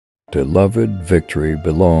Beloved, victory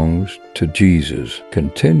belongs to Jesus.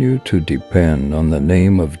 Continue to depend on the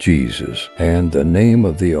name of Jesus, and the name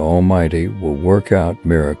of the Almighty will work out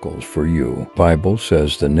miracles for you. Bible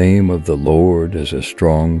says the name of the Lord is a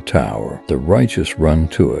strong tower. The righteous run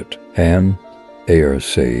to it, and they are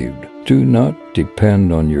saved. Do not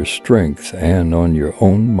depend on your strength and on your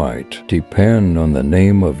own might. Depend on the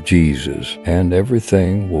name of Jesus, and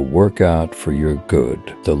everything will work out for your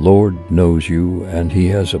good. The Lord knows you, and He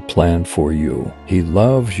has a plan for you. He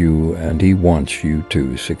loves you, and He wants you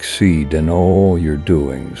to succeed in all your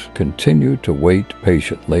doings. Continue to wait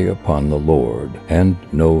patiently upon the Lord, and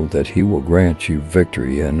know that He will grant you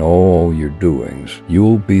victory in all your doings.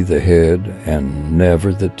 You'll be the head and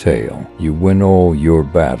never the tail. You win all your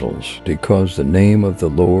battles, because the name of the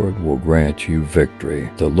Lord will grant you victory.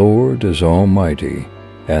 The Lord is almighty,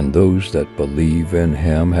 and those that believe in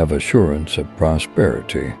Him have assurance of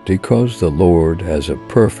prosperity, because the Lord has a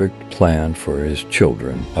perfect plan for His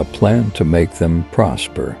children, a plan to make them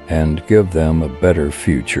prosper and give them a better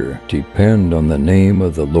future. Depend on the name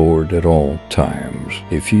of the Lord at all times.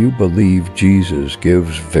 If you believe Jesus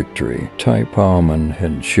gives victory, type Amen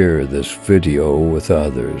and share this video with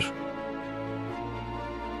others.